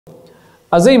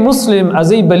As a Muslim,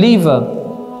 as a believer,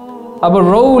 our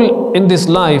role in this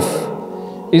life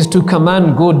is to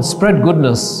command good, spread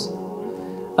goodness,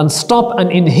 and stop and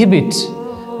inhibit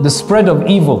the spread of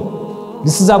evil.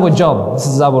 This is our job, this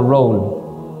is our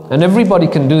role. And everybody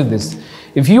can do this.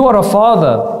 If you are a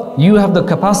father, you have the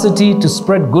capacity to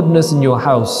spread goodness in your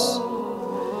house.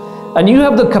 And you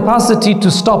have the capacity to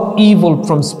stop evil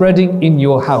from spreading in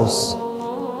your house.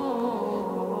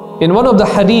 In one of the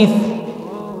hadith,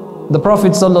 the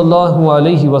Prophet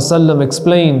ﷺ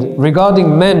explained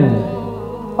regarding men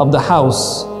of the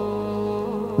house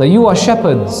that you are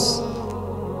shepherds,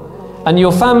 and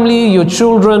your family, your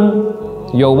children,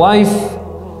 your wife,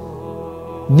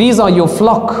 these are your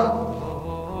flock.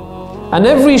 And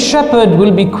every shepherd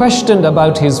will be questioned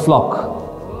about his flock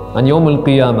on Yawm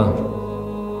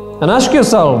al-Qiyamah. And ask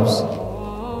yourselves,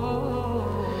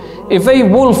 if a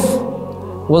wolf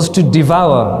was to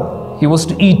devour, he was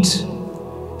to eat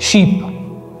sheep,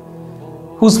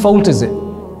 whose fault is it?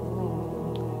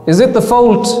 Is it the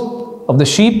fault of the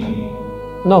sheep?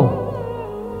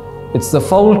 No. It's the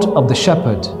fault of the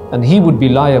shepherd, and he would be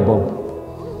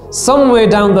liable. Somewhere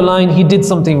down the line he did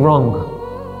something wrong,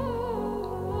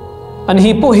 and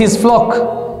he put his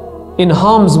flock in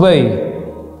harm's way,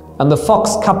 and the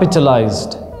fox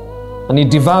capitalized and he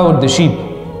devoured the sheep.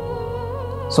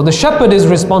 So the shepherd is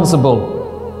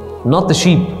responsible, not the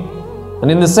sheep. And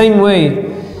in the same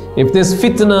way, if there's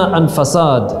fitna and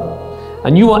fasad,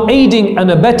 and you are aiding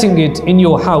and abetting it in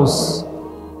your house,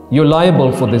 you're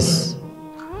liable for this.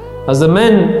 As the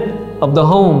men of the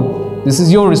home, this is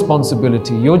your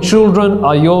responsibility. Your children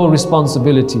are your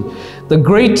responsibility. The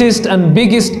greatest and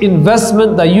biggest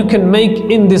investment that you can make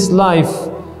in this life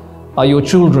are your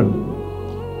children.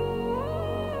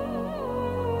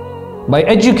 By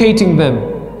educating them,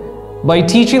 by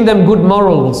teaching them good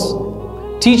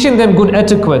morals, teaching them good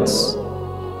etiquettes,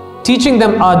 teaching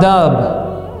them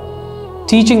adab,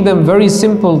 teaching them very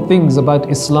simple things about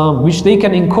Islam which they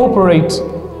can incorporate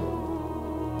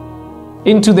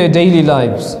into their daily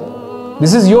lives.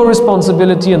 This is your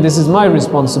responsibility, and this is my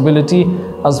responsibility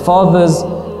as fathers,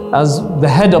 as the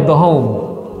head of the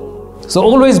home. So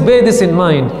always bear this in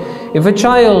mind. If a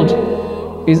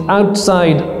child is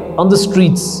outside on the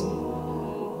streets,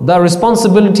 the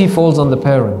responsibility falls on the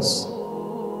parents.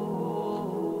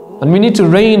 And we need to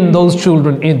rein those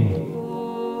children in.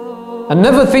 And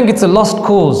never think it's a lost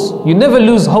cause. You never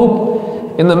lose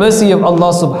hope in the mercy of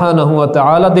Allah subhanahu wa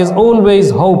ta'ala. There's always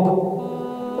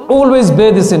hope. Always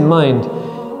bear this in mind.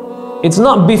 It's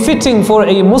not befitting for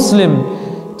a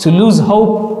Muslim to lose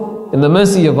hope in the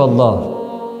mercy of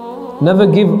Allah. Never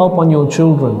give up on your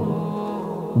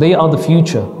children. They are the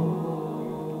future.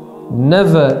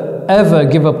 Never ever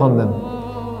give up on them.